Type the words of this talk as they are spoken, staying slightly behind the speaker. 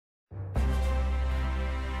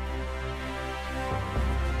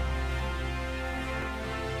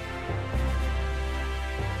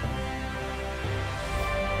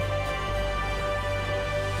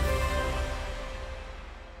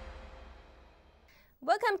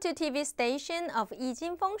Welcome to TV station of 易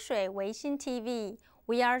经风水 Weixin TV.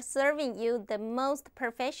 We are serving you the most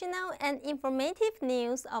professional and informative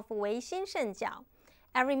news of Weixin Shengjiao.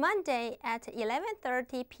 Every Monday at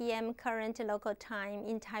 11:30 p.m. current local time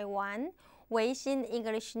in Taiwan, Weixin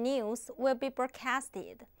English News will be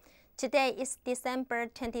broadcasted. Today is December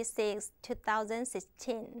 26,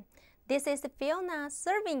 2016. This is Fiona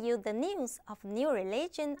serving you the news of new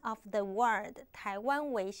religion of the world,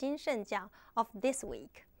 Taiwan Weixin Shengjiao of this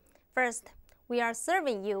week. First, we are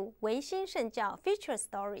serving you Weixin Shengjiao feature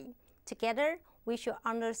story. Together, we should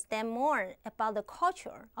understand more about the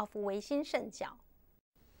culture of Weixin Shengjiao.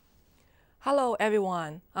 Hello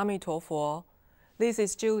everyone, Aμή陀佛. This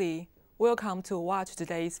is Julie. Welcome to watch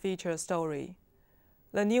today's feature story.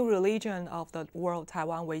 The new religion of the world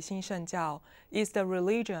Taiwan Weixin Shengjiao is the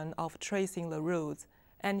religion of tracing the roots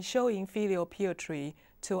and showing filial piety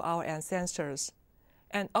to our ancestors.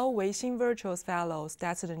 And all Weixin virtuous fellows'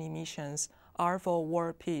 destiny missions are for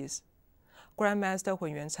world peace. Grandmaster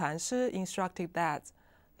Hunyuan Chanshi instructed that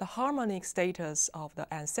the harmonic status of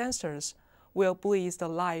the ancestors will bless the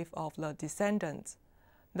life of the descendants.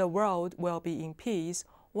 The world will be in peace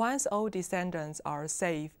once all descendants are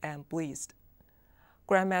safe and blessed.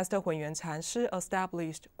 Grandmaster Hunyuan Chanshi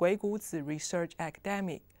established Guiguzi Research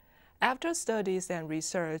Academy. After studies and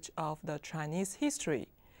research of the Chinese history,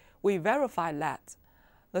 we verified that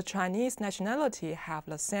the Chinese nationality have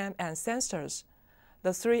the same ancestors.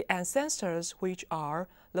 The three ancestors, which are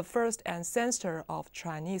the first ancestor of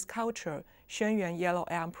Chinese culture, Xuanyuan Yellow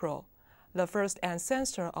Emperor, the first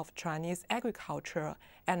ancestor of Chinese agriculture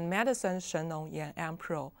and medicine, Shenlong Yan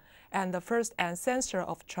Emperor, and the first ancestor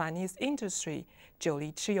of Chinese industry,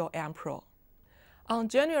 Jiuli Emperor. On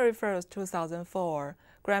January 1, 2004,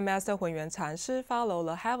 Grandmaster Hunyuan Chanshi followed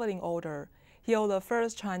the Heavenly Order, held the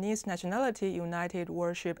first Chinese nationality united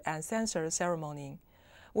worship ancestor ceremony.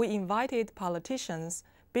 We invited politicians,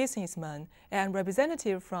 businessmen, and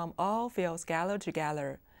representatives from all fields gathered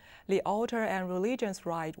together. The altar and religious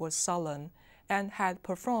rite was solemn and had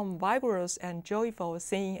performed vigorous and joyful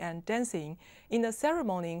singing and dancing in the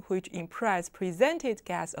ceremony, which impressed presented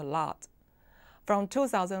guests a lot. From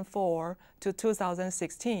 2004 to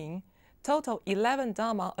 2016, total 11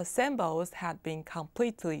 Dharma assembles had been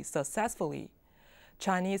completed successfully.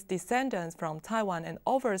 Chinese descendants from Taiwan and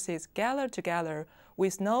overseas gathered together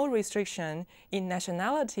with no restriction in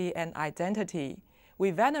nationality and identity.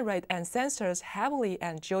 We venerate ancestors happily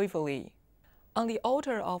and joyfully. On the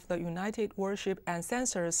altar of the United Worship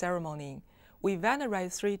Ancestor Ceremony, we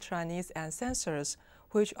venerate three Chinese ancestors,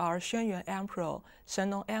 which are Xuanyuan Emperor,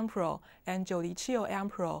 Shenlong Emperor, and Jiuli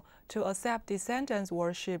Emperor, to accept descendants'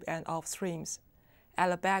 worship and offsprings.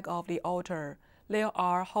 At the back of the altar, there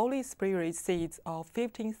are Holy Spirit seeds of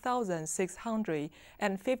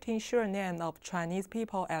 15,615 sure names of Chinese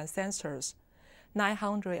people ancestors,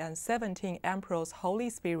 917 Emperor's Holy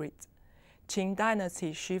Spirit. Qing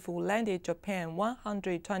Dynasty Shifu landed Japan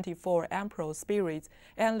 124 Emperor spirits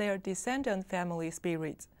and their descendant family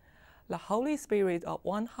spirits. The Holy Spirit of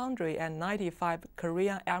 195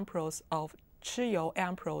 Korean Emperors of Chiyo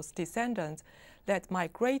Emperor's descendants that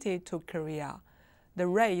migrated to Korea. The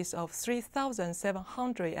race of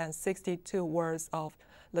 3,762 words of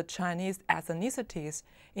the Chinese ethnicities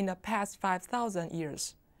in the past 5,000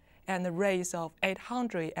 years, and the race of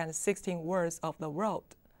 816 words of the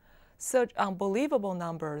world. Such unbelievable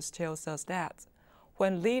numbers tells us that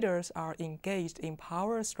when leaders are engaged in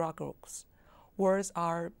power struggles, words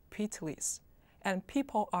are pitiless, and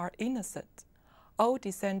people are innocent. All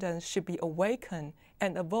descendants should be awakened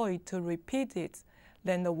and avoid to repeat it,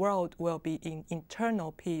 then the world will be in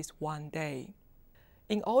eternal peace one day.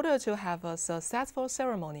 In order to have a successful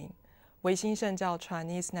ceremony, Weixin Shengjiao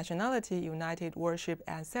Chinese Nationality United Worship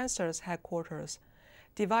Ancestors Headquarters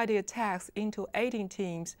divided tasks into 18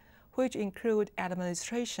 teams, which include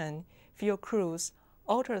administration, field crews,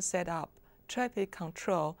 altar setup, traffic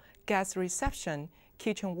control, guest reception,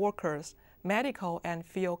 kitchen workers, medical and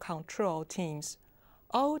field control teams.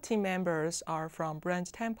 All team members are from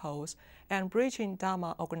branch temples and Bridging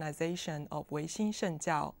Dharma organization of Weixin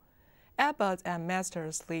Shengjiao. Abbots and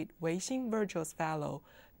masters lead Weixin virtuous fellow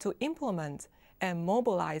to implement and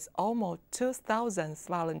mobilize almost 2,000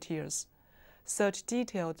 volunteers. Such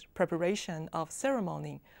detailed preparation of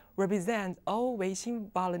ceremony represents all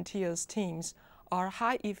Weixin volunteers teams are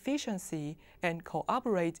high efficiency and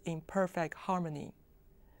cooperate in perfect harmony.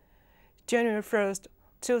 January 1st,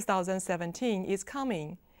 2017 is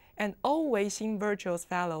coming, and all Weixin virtuous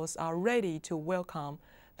fellows are ready to welcome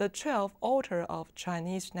the 12th altar of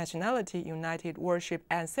Chinese Nationality United Worship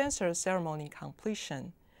Ancestor Ceremony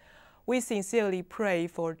completion. We sincerely pray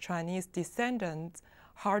for Chinese descendants'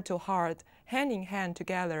 heart to heart, hand in hand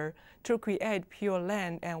together to create pure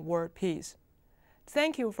land and world peace.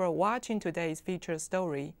 Thank you for watching today's feature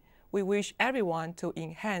story. We wish everyone to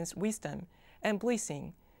enhance wisdom and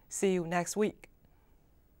blessing. See you next week.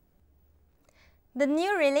 The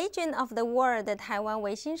new religion of the world, Taiwan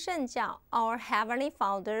Weixin Shengjiao, our heavenly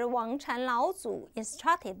founder Wang Chan Laozu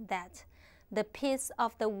instructed that the peace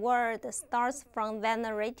of the world starts from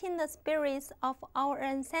venerating the spirits of our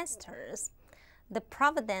ancestors. The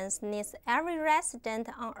providence needs every resident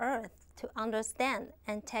on earth to understand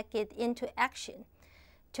and take it into action,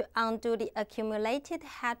 to undo the accumulated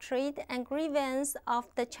hatred and grievance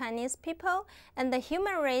of the Chinese people and the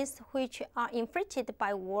human race, which are inflicted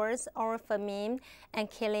by wars or famine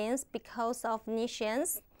and killings because of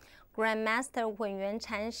nations. Grandmaster Hunyuan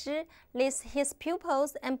Chanshi leads his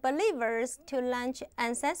pupils and believers to launch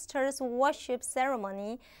ancestors' worship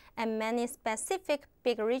ceremony and many specific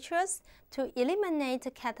big rituals to eliminate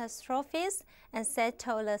catastrophes and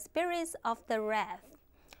settle the spirits of the wrath.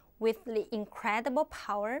 With the incredible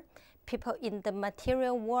power, people in the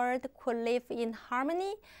material world could live in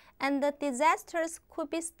harmony and the disasters could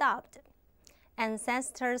be stopped.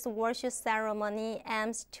 Ancestors' worship ceremony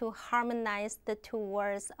aims to harmonize the two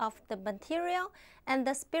worlds of the material and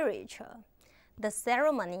the spiritual. The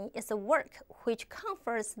ceremony is a work which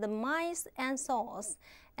comforts the minds and souls,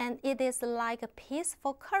 and it is like a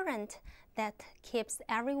peaceful current that keeps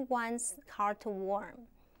everyone's heart warm.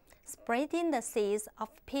 Spreading the seeds of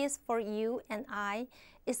peace for you and I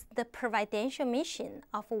is the providential mission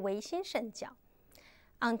of Weixin Shengjiao.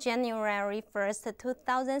 On January 1st,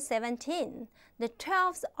 2017, the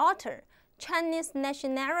 12th Altar Chinese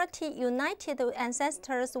Nationality United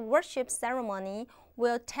Ancestors Worship Ceremony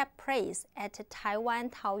will take place at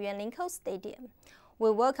Taiwan Taoyuan Linkou Stadium.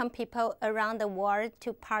 We welcome people around the world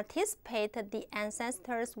to participate in the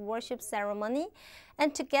Ancestors Worship Ceremony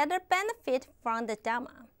and together benefit from the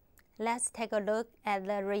Dharma. Let's take a look at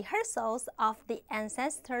the rehearsals of the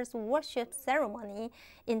Ancestors Worship Ceremony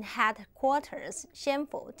in headquarters,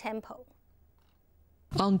 Xianfu Temple.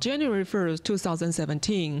 On January 1st,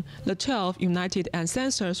 2017, the 12th United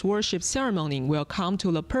Ancestors Worship Ceremony will come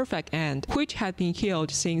to the perfect end, which had been held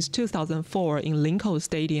since 2004 in Linkou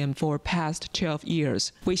Stadium for past 12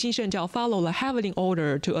 years. Weixin Shengjiao followed the heavenly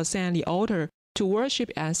order to ascend the altar to worship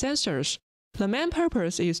ancestors. The main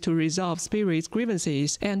purpose is to resolve spirits'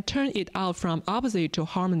 grievances and turn it out from opposite to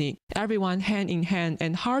harmony. Everyone hand in hand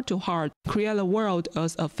and heart to heart create the world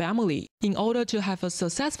as a family. In order to have a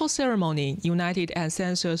successful ceremony, United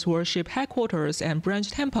Ancestors Worship Headquarters and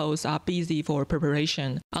branch temples are busy for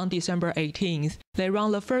preparation. On December 18th, they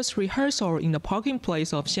run the first rehearsal in the parking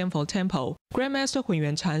place of Xianfu Temple. Grandmaster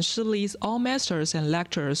Hunyuan Chanshi leads all masters and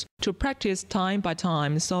lecturers to practice time by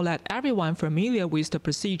time so that everyone familiar with the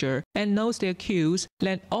procedure and knows their cues,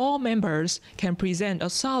 that all members can present a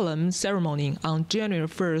solemn ceremony on January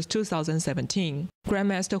 1st, 2017.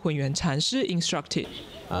 Grandmaster Hunyuan Chanshi instructed.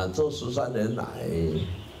 这13年来，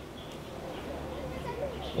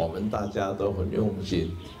我们大家都很用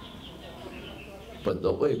心，本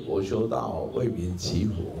着为国修道、为民祈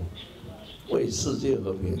福、为世界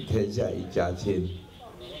和平、天下一家亲。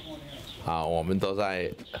我们都在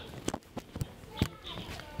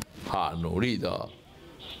努力的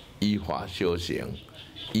依法修行、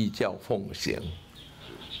依教奉行。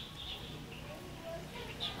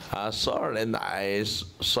12年来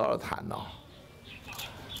12坛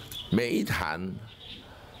每一坛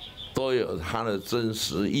都有它的真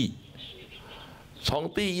实意。从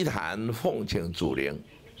第一坛奉请祖灵，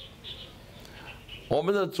我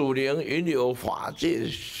们的祖灵云游法界、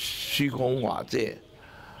虚空法界，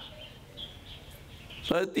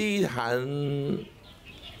所以第一坛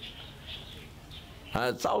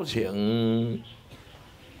招请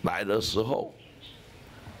来的时候，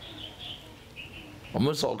我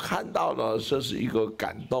们所看到的这是一个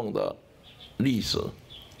感动的历史。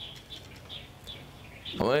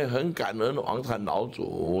我们也很感恩王禅老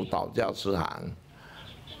祖导教师行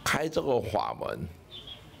开这个法门。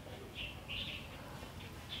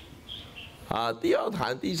第二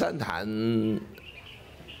坛、第三坛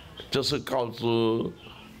就是告知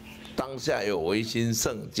当下有唯心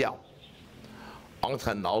圣教，王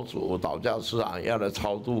禅老祖导教师行要来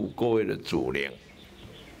超度各位的祖灵，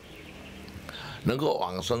能够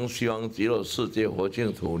往生西方极乐世界佛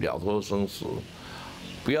净土，了脱生死。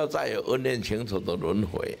不要再有恩怨情仇的轮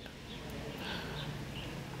回。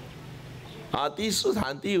第4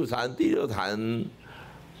坛、第5坛、第6坛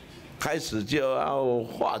开始就要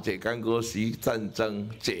化解干戈息战争，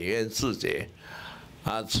解冤释结。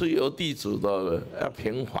蚩尤地主的要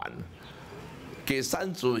平反，给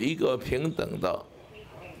三族一个平等的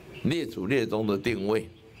列祖列宗的定位。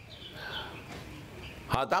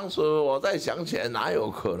当时我再想起来，哪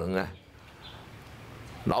有可能啊？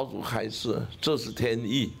老祖开示，这是天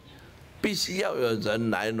意，必须要有人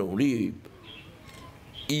来努力，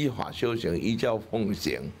依法修行，依教奉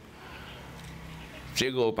行。结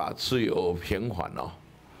果把蚩尤平反了。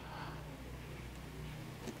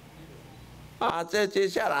这接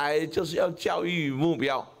下来就是要教育目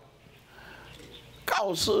标，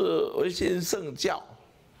告诉唯心圣教，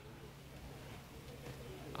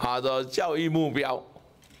的教育目标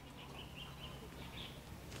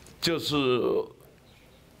就是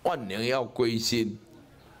万灵要归心，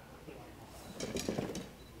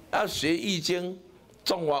要学易经。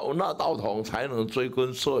 中华文化道统才能追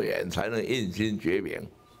根溯源，才能印心觉明。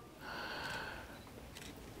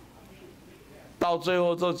到最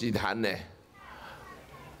后这几坛呢，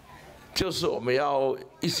就是我们要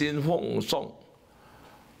一心奉送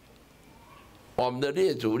我们的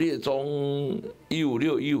列祖列宗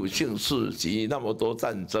156、156姓氏及那么多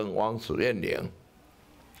战争王子怨灵。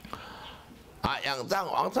仰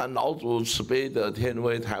仗王禅老祖慈悲的天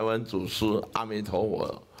威台湾祖师阿弥陀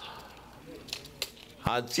佛。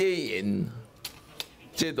 接引，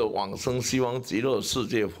借着往生西方极乐世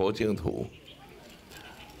界佛净土，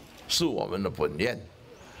是我们的本愿。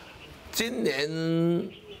今年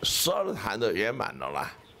12坛的圆满了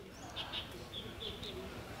啦，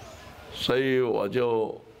所以我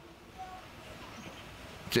就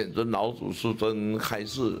谨遵老祖师尊开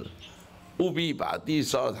示，务必把第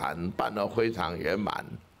12坛办得非常圆满。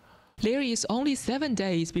 There is only 7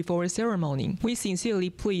 days before a ceremony. We sincerely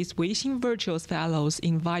please Weixin Virtuous Fellows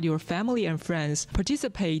invite your family and friends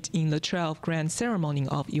participate in the 12th Grand Ceremony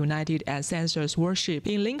of United Ancestors Worship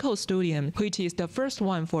in Lincoln Stadium, which is the first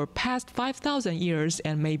one for past 5,000 years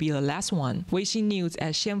and maybe the last one. Weixin News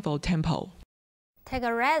at Shenfo Temple. Take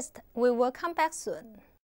a rest. We will come back soon.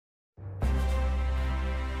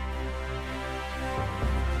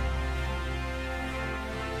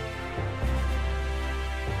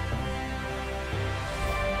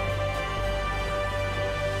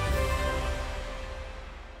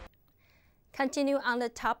 Continue on the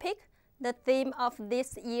topic. The theme of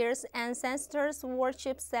this year's Ancestors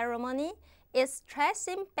Worship Ceremony is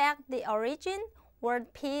tracing back the origin,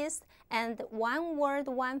 world peace, and one world,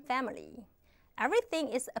 one family. Everything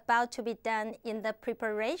is about to be done in the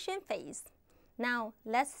preparation phase. Now,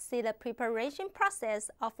 let's see the preparation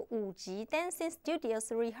process of Wuji Dancing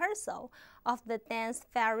Studio's rehearsal of the Dance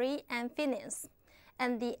Fairy and Phoenix,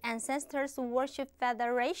 and the Ancestors Worship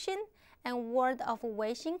Federation and World of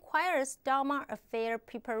Weixin Choir's Dharma Affair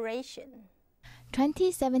preparation.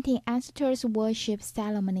 2017 Ancestors Worship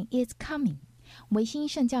Ceremony is coming. Weixin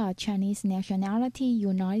Shengjiao Chinese Nationality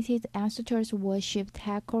United Ancestors Worship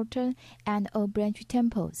Headquarters and all branch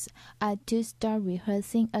temples are to start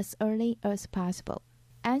rehearsing as early as possible.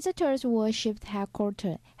 Ancestors Worship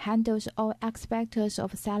Headquarters handles all aspects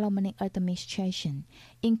of ceremony administration,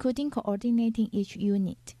 including coordinating each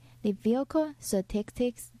unit, the vehicle,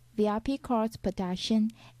 statistics, VIP cards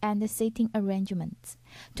production, and seating arrangements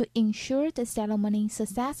to ensure the ceremony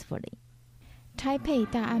successfully. Taipei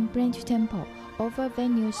Da'an Branch Temple offers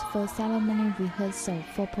venues for ceremony rehearsal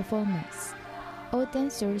for performance. All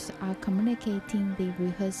dancers are communicating the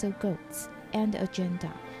rehearsal goals and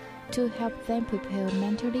agenda to help them prepare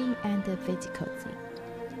mentally and physically,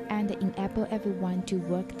 and enable everyone to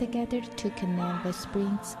work together to connect the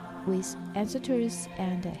springs with ancestors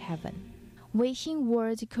and heaven. Weixin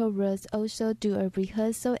World Chorus also do a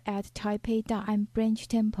rehearsal at Taipei Da'an Branch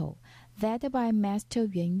Temple, led by Master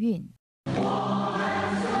Yuan Yun.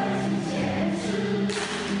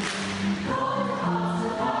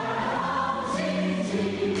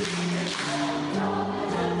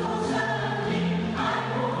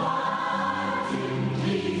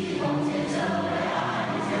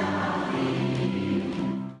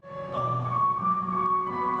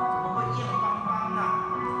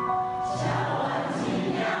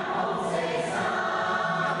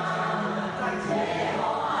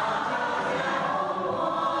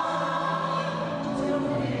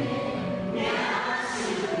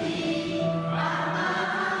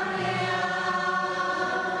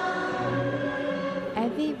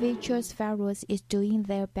 Every virtuous pharaohs is doing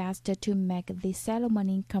their best to make the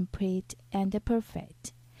ceremony complete and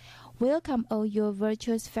perfect. Welcome all your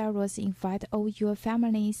virtuous pharaohs. Invite all your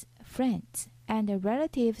families, friends, and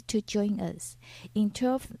relatives to join us in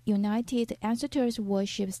 12th United Ancestors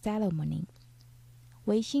Worship Ceremony.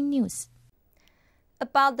 Weixin News.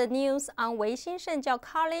 About the news on Weixin Shengjiao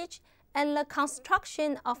College and the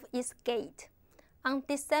construction of its gate. On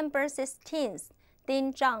December 16th,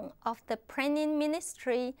 Dean Zhang of the Planning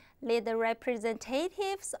Ministry led the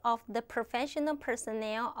representatives of the professional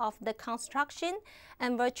personnel of the construction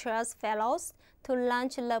and virtuous fellows to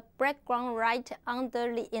launch the background rite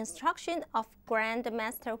under the instruction of Grand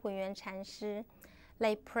Master Hunyuan Chanshi.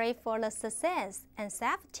 They pray for the success and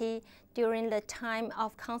safety during the time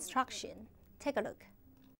of construction. Take a look.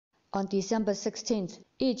 On December 16th,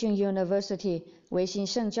 Yijing University, Weixin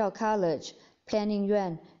Shengjiao College, Planning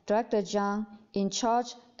Yuan, Director Zhang, in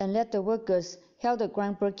charge and led the workers, held the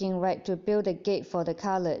groundbreaking rite to build a gate for the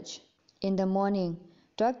college. In the morning,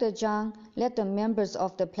 Director Zhang led the members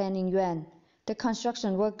of the Planning Yuan, the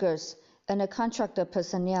construction workers, and the contractor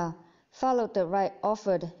personnel, followed the rite,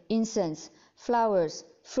 offered incense, flowers,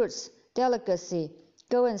 fruits, delicacy,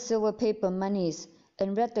 gold and silver paper monies,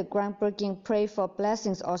 and read the groundbreaking pray for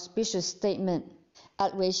blessings auspicious statement.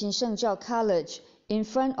 At Weixin Shengjiao College, in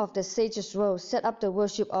front of the sages' row, set up the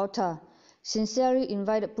worship altar, sincerely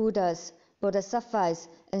invited Buddhas, Bodhisattvas,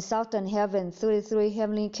 and Southern Heaven 33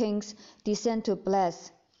 heavenly kings descend to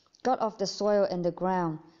bless, God of the soil and the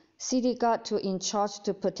ground, city God to in charge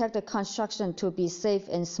to protect the construction to be safe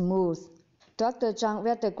and smooth. Dr. Zhang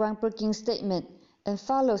read the groundbreaking statement and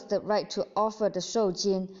follows the rite to offer the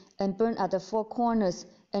shoujin and burn at the four corners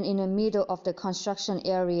and in the middle of the construction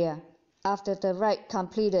area. After the rite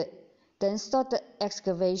completed, then start the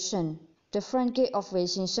excavation. The front gate of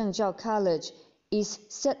Weixin Shengjiao College is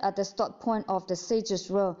set at the start point of the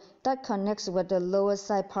Sages Row that connects with the lower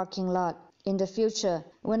side parking lot. In the future,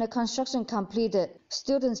 when the construction completed,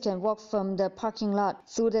 students can walk from the parking lot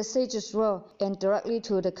through the Sages Row and directly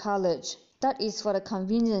to the college. That is for the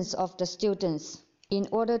convenience of the students. In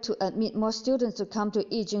order to admit more students to come to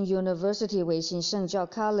Yijing University Weixin Shengjiao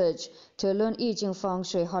College to learn Yijing Feng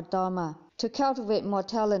Shui Hot Dharma, to cultivate more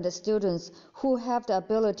talented students who have the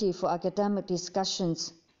ability for academic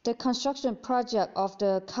discussions. The construction project of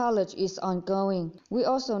the college is ongoing. We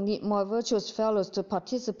also need more virtuous fellows to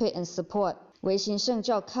participate and support. Weixin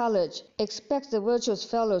Shengjiao College expects the virtuous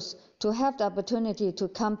fellows to have the opportunity to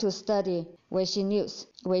come to study. Weixin News,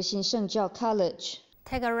 Weixin Shengjiao College.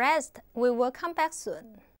 Take a rest. We will come back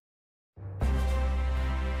soon.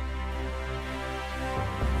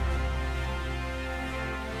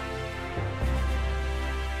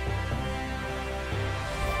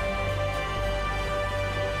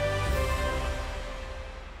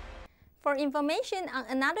 For information on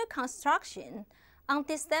another construction, on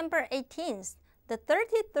December 18th, the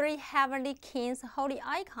 33 Heavenly Kings holy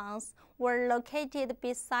icons were located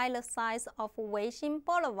beside the site of Weixin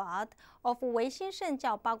Boulevard of Weixin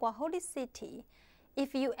Shengjiao Bagua Holy City.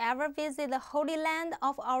 If you ever visit the Holy Land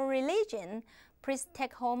of our religion, please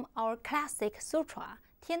take home our classic sutra,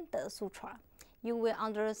 Tiande Sutra. You will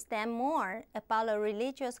understand more about the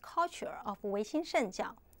religious culture of Weixin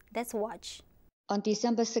Shengjiao. Let's watch. On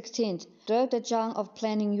December 16th, Director Zhang of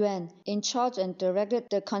Planning Yuan, in charge and directed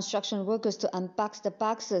the construction workers to unbox the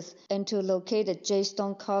boxes and to locate the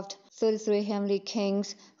jade-stone carved 33 Heavenly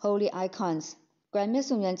Kings holy icons. Grand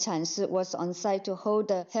Master Hunyuan Chanshi was on site to hold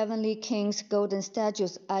the Heavenly Kings golden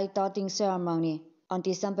statues eye-dotting ceremony. On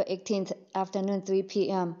December 18th, afternoon 3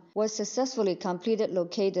 p.m., was successfully completed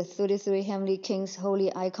locate the 33 Heavenly Kings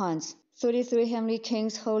holy icons. 33 Heavenly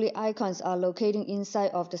Kings holy icons are located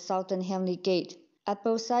inside of the Southern Heavenly Gate, at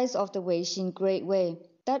both sides of the Weixin Great Way.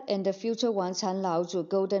 That and the future Wanchan Laozhu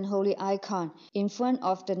golden holy icon in front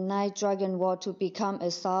of the Nine Dragon Wall to become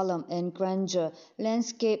a solemn and grandeur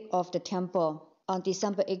landscape of the temple. On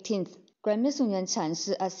December 18th, Grand Master Hunyuan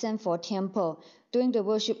Chanshi ascended for temple during the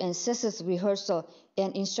worship and sessions rehearsal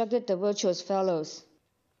and instructed the virtuous fellows.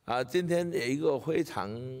 今天有一个非常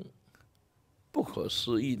不可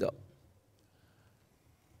思议的，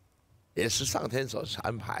也是上天所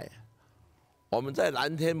安排。我们在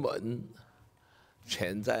南天门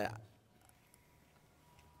前在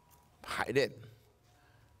排练，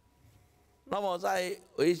那么在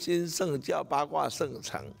唯心圣教八卦圣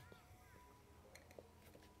城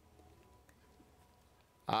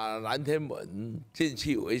南天门进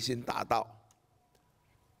去唯心大道，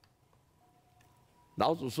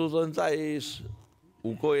老祖师尊在5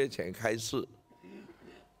个月前开示，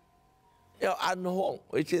要安奉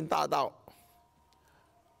唯心大道。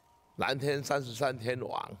 南天33天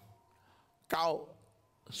王，高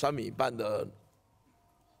3米半的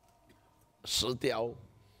石雕。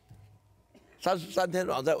33天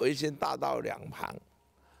王在唯心大道两旁，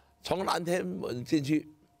从南天门进去，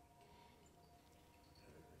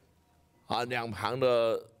两旁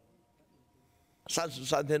的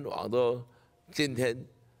33天王都今天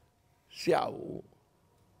下午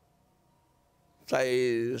在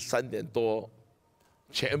3点多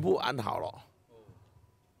全部安好了。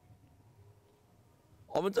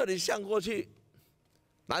我们这里向过去，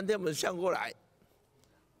南天门向过来，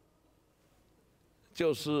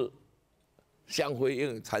就是相辉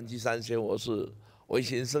映禅机三仙，我是唯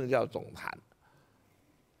心圣教总坛。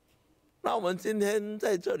那我们今天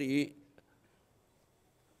在这里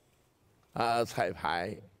彩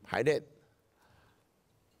排排练，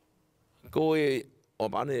各位，我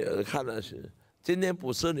把你看了是，今天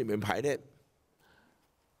不是你们排练，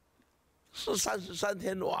是33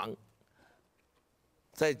天王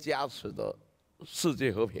在加持的世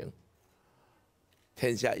界和平，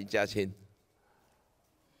天下一家亲。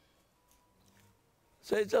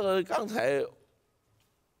所以这个刚才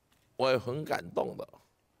我也很感动的，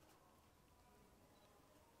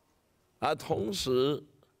同时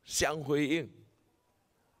相辉映，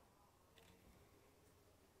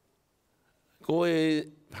各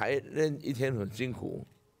位排练一天很辛苦，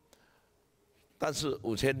但是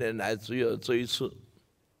5000年来只有这一次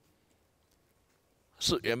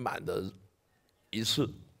是圆满的一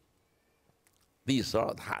次，第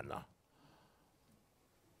12坛了。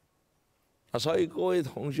所以各位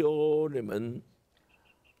同修，你们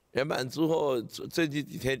圆满之后，这几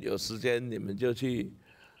天有时间，你们就去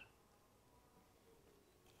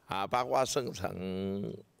八卦圣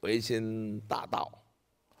城、唯心大道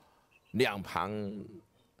两旁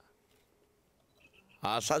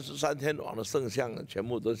33天王的圣像全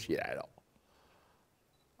部都起来了。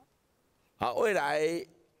未来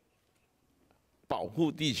保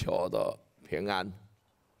护地球的平安，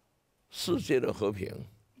世界的和平，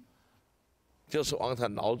就是王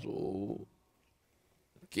禅老祖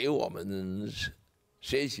给我们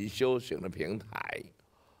学习修行的平台。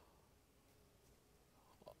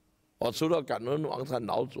我除了感恩王禅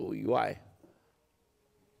老祖以外，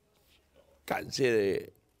感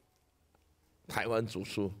谢台湾祖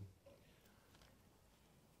师。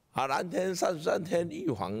南天33天玉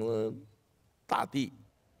皇大帝、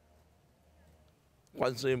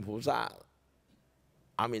观世音菩萨、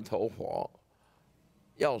阿弥陀佛、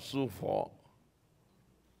药师佛、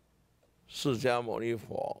释迦牟尼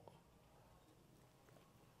佛，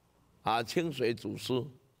清水祖师、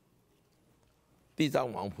地藏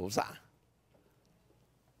王菩萨，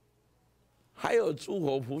还有诸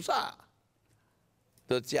佛菩萨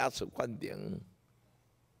的加持灌顶，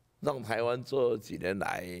让台湾这几年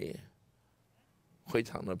来非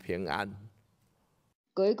常的平安。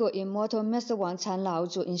Goigo Immortal Master Wang Chan Lao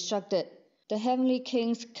Zu instructed, "The heavenly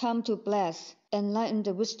kings come to bless, enlighten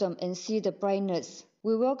the wisdom, and see the brightness."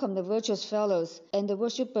 We welcome the virtuous fellows and the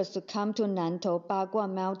worshippers to come to Nantou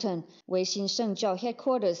Bagua Mountain, Weixin Shengjiao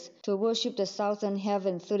headquarters, to worship the Southern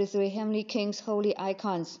Heaven 33 Heavenly Kings' holy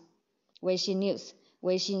icons. Weixin News,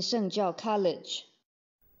 Weixin Shengjiao College.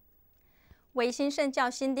 Weixin Shengjiao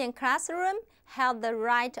Xindian Classroom held the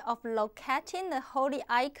rite of locating the holy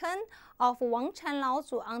icon of Wang Chan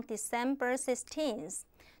Laozu on December 16th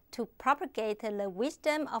to propagate the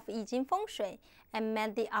wisdom of Yi Jing Feng Shui and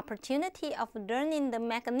made the opportunity of learning the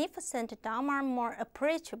magnificent Dharma more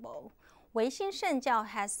approachable. Weixin Shengjiao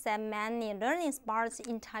has set many learning spots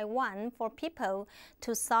in Taiwan for people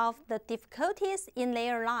to solve the difficulties in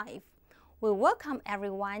their life. We welcome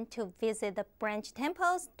everyone to visit the branch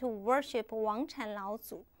temples to worship Wang Chan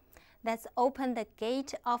Laozu. Let's open the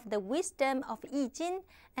gate of the wisdom of Yi Jing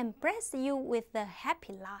and bless you with a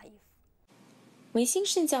happy life. Weixin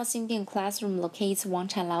Shengjiao Xindian Classroom locates Wang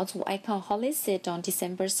Chan Laozu icon holy seat on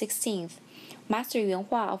December 16th. Master Yuan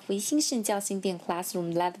Hua of Weixin Shengjiao Xindian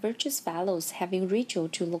Classroom led virtuous fellows having ritual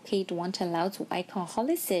to locate Wang Chan Laozu icon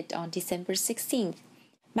holy seat on December 16th.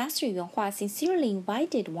 Master Yuan Hua sincerely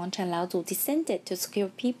invited Wang Chan Laozu descended to secure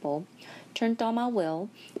people, turn Dharma will,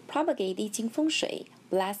 propagate Yi Jing Feng Shui,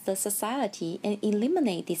 bless the society, and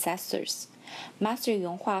eliminate disasters. Master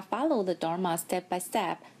Yuan Hua followed the Dharma step by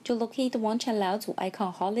step to locate Wang Chan Laozu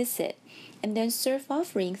icon holy seat, and then serve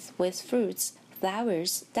offerings with fruits,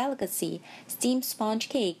 flowers, delicacy, steamed sponge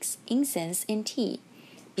cakes, incense, and tea.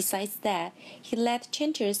 Besides that, he led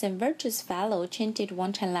chanters and virtuous fellows chanted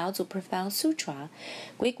Wang Chan Laozu profound sutra,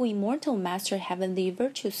 Goigu Immortal Master Heavenly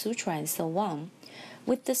Virtue Sutra, and so on.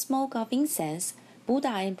 With the smoke of incense, Buddha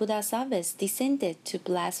and Bodhisattvas descended to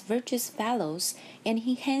bless virtuous fellows and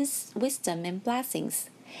enhance wisdom and blessings.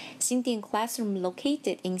 Xindian Classroom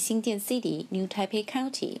located in Xindian City, New Taipei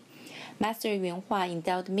County. Master Yuan Hua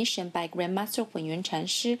endowed mission by Grandmaster Hunyuan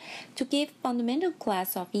Chanshi to give fundamental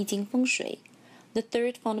class of Yi Jing Feng Shui. The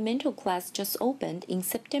third fundamental class just opened in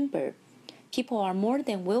September. People are more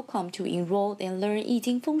than welcome to enroll and learn Yi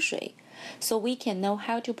Jing Feng Shui, so we can know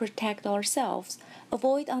how to protect ourselves,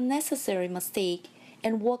 avoid unnecessary mistake,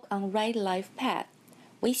 and walk on right life path.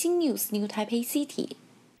 Weixin News, New Taipei City.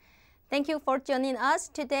 Thank you for joining us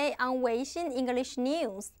today on Weixin English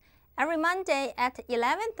News. Every Monday at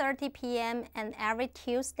 11:30 p.m. and every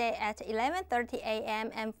Tuesday at 11:30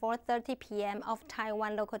 a.m. and 4:30 p.m. of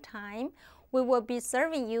Taiwan local time, we will be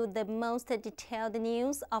serving you the most detailed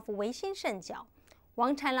news of Weixin Shengjiao.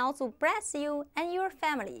 Wang Chan Lao Zu bless you and your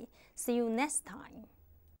family. See you next time.